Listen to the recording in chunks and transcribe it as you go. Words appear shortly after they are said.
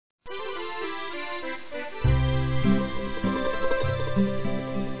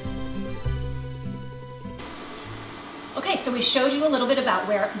so we showed you a little bit about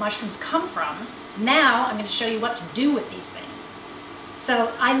where mushrooms come from. Now I'm going to show you what to do with these things.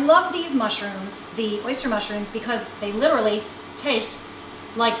 So I love these mushrooms, the oyster mushrooms, because they literally taste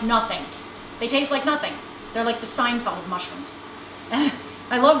like nothing. They taste like nothing. They're like the Seinfeld of mushrooms. And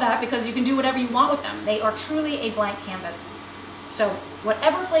I love that because you can do whatever you want with them. They are truly a blank canvas. So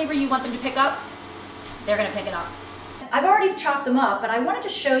whatever flavor you want them to pick up, they're going to pick it up. I've already chopped them up, but I wanted to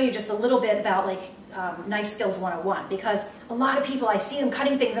show you just a little bit about like Knife Skills 101, because a lot of people, I see them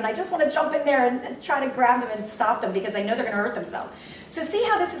cutting things and I just want to jump in there and try to grab them and stop them because I know they're going to hurt themselves. So see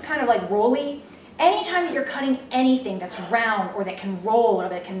how this is kind of like rolly? Anytime that you're cutting anything that's round or that can roll or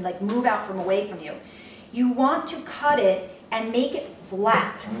that can like move out from away from you, you want to cut it and make it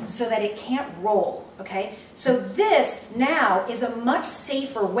flat so that it can't roll, okay? So this now is a much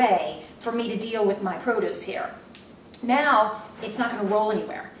safer way for me to deal with my produce here. Now, it's not gonna roll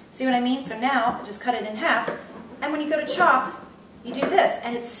anywhere. See what I mean? So now, just cut it in half, and when you go to chop, you do this,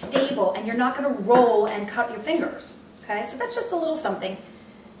 and it's stable, and you're not gonna roll and cut your fingers, okay? So that's just a little something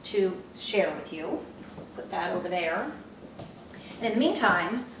to share with you. Put that over there. And in the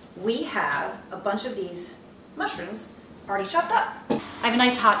meantime, we have a bunch of these mushrooms already chopped up. I have a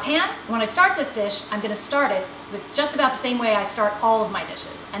nice hot pan. When I start this dish, I'm going to start it with just about the same way I start all of my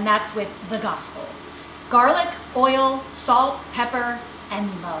dishes, and that's with the gospel. Garlic, oil, salt, pepper, and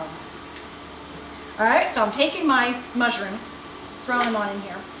love. All right, so I'm taking my mushrooms, throwing them on in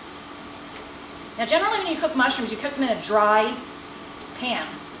here. Now generally when you cook mushrooms, you cook them in a dry pan.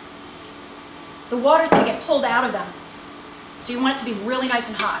 The water's going to get pulled out of them, so you want it to be really nice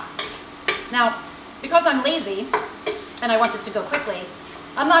and hot. Now, because I'm lazy and I want this to go quickly,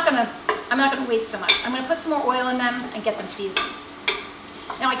 I'm not gonna wait so much. I'm gonna put some more oil in them and get them seasoned.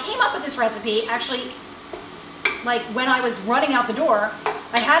 Now I came up with this recipe actually like when I was running out the door.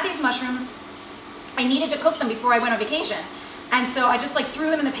 I had these mushrooms. I needed to cook them before I went on vacation, and so I just like threw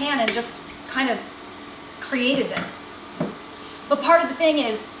them in the pan and just kind of created this. But part of the thing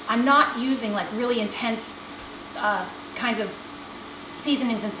is I'm not using like really intense kinds of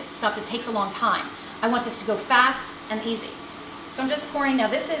seasonings and stuff that takes a long time. I want this to go fast and easy. So I'm just pouring, now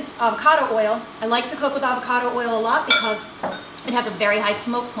this is avocado oil. I like to cook with avocado oil a lot because it has a very high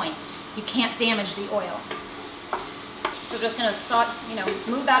smoke point. You can't damage the oil. So I'm just gonna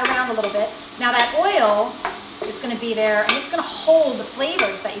move that around a little bit. Now that oil is gonna be there and it's gonna hold the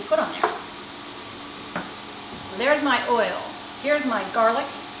flavors that you put on there. So there's my oil. Here's my garlic.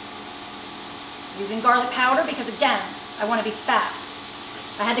 I'm using garlic powder because again, I wanna be fast.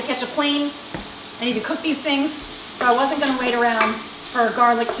 I had to catch a plane. I need to cook these things, so I wasn't going to wait around for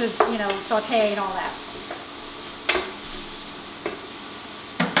garlic to, saute and all that.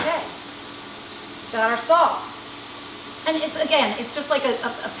 Okay, got our salt. And it's just like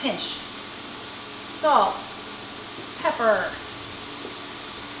a pinch. Salt, pepper,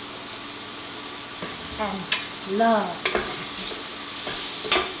 and love.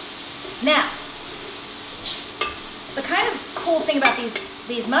 Now, the kind of cool thing about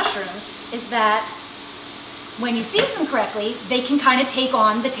these mushrooms is that when you season them correctly, they can kind of take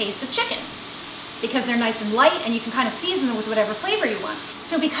on the taste of chicken because they're nice and light and you can kind of season them with whatever flavor you want.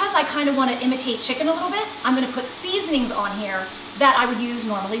 So because I kind of want to imitate chicken a little bit, I'm going to put seasonings on here that I would use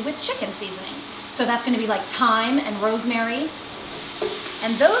normally with chicken seasonings. So that's going to be like thyme and rosemary.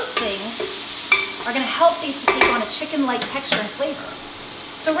 And those things are going to help these to take on a chicken-like texture and flavor.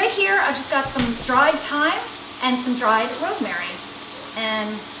 So right here, I've just got some dried thyme and some dried rosemary. And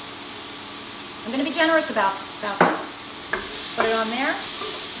I'm going to be generous about that. Put it on there.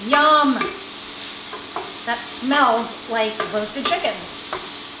 Yum! That smells like roasted chicken.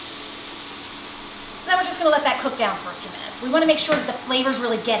 So now we're just going to let that cook down for a few minutes. We want to make sure that the flavors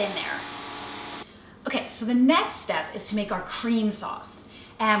really get in there. Okay, so the next step is to make our cream sauce.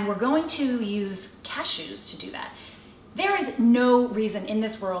 And we're going to use cashews to do that. There is no reason in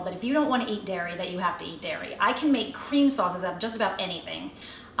this world that if you don't want to eat dairy that you have to eat dairy. I can make cream sauces out of just about anything.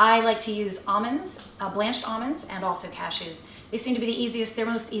 I like to use almonds, blanched almonds, and also cashews. They seem to be the easiest, they're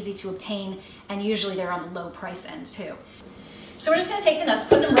most easy to obtain, and usually they're on the low price end too. So we're just going to take the nuts,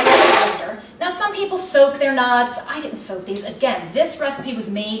 put them right in the blender. Now some people soak their nuts. I didn't soak these. Again, this recipe was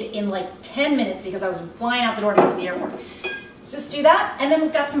made in like 10 minutes because I was flying out the door to get to the airport. Just do that, and then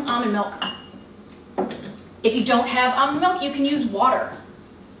we've got some almond milk. If you don't have almond milk, you can use water.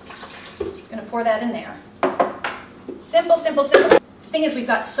 Just going to pour that in there. Simple, simple, simple. The thing is, we've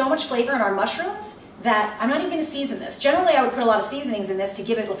got so much flavor in our mushrooms that I'm not even going to season this. Generally, I would put a lot of seasonings in this to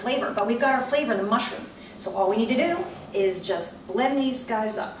give it a flavor, but we've got our flavor in the mushrooms. So all we need to do is just blend these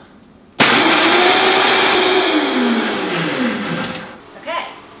guys up. Okay,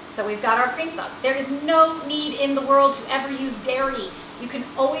 So we've got our cream sauce. There is no need in the world to ever use dairy. You can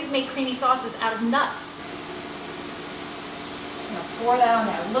always make creamy sauces out of nuts. Just gonna pour that on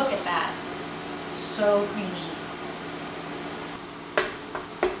there. Look at that. It's so creamy.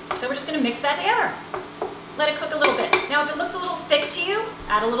 So we're just gonna mix that together. Let it cook a little bit. Now if it looks a little thick to you,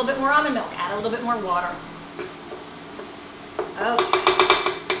 add a little bit more almond milk, add a little bit more water. Okay.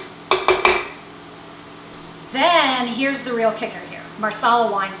 Then here's the real kicker here,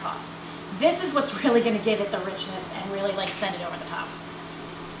 Marsala wine sauce. This is what's really gonna give it the richness and really like send it over the top.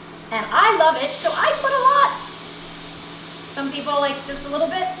 And I love it, so I put a lot. Some people like just a little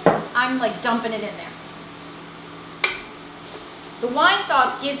bit. I'm like dumping it in there. The wine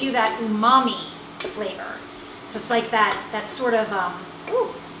sauce gives you that umami flavor. So it's like that sort of,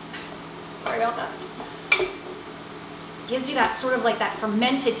 ooh, sorry about that. Gives you that sort of like that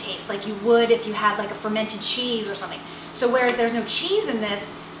fermented taste, like you would if you had like a fermented cheese or something. So whereas there's no cheese in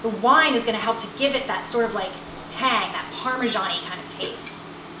this, the wine is gonna help to give it that sort of like tang, that Parmesan-y kind of taste.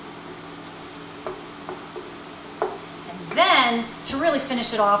 And then, to really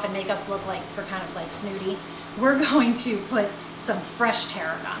finish it off and make us look like we're kind of like snooty, we're going to put some fresh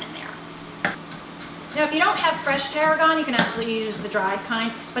tarragon in there. Now, if you don't have fresh tarragon, you can absolutely use the dried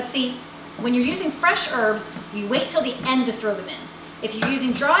kind. But see, when you're using fresh herbs, you wait till the end to throw them in. If you're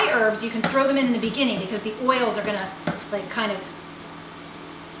using dry herbs, you can throw them in the beginning because the oils are gonna like kind of,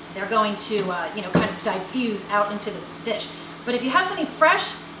 they're going to, you know, kind of diffuse out into the dish. But if you have something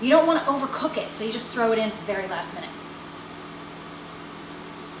fresh, you don't want to overcook it, so you just throw it in at the very last minute.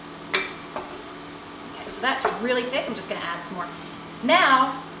 Okay, so that's really thick. I'm just gonna add some more.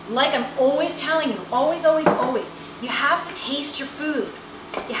 Now, like I'm always telling you, always, always, always, you have to taste your food.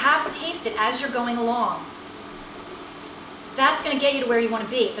 You have to taste it as you're going along. That's going to get you to where you want to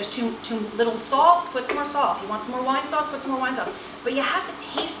be. If there's too little salt, put some more salt. If you want some more wine sauce, put some more wine sauce. But you have to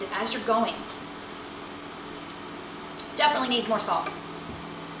taste it as you're going. Definitely needs more salt.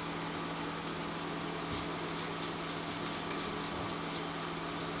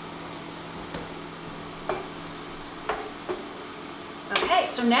 Okay,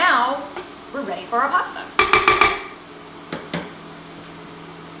 so now we're ready for our pasta.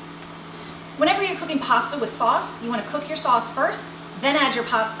 Whenever you're cooking pasta with sauce, you want to cook your sauce first, then add your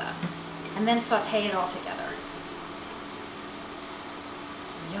pasta, and then saute it all together.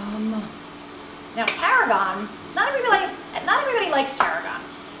 Yum. Now tarragon, not everybody likes tarragon.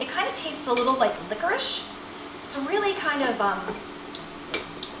 It kind of tastes a little like licorice. It's a really kind of, I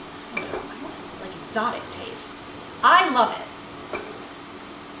don't know, almost like exotic taste. I love it.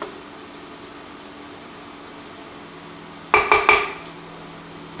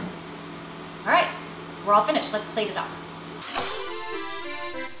 All right, we're all finished. Let's plate it up.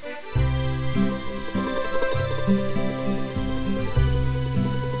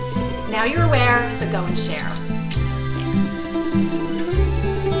 Now you're aware, so go and share.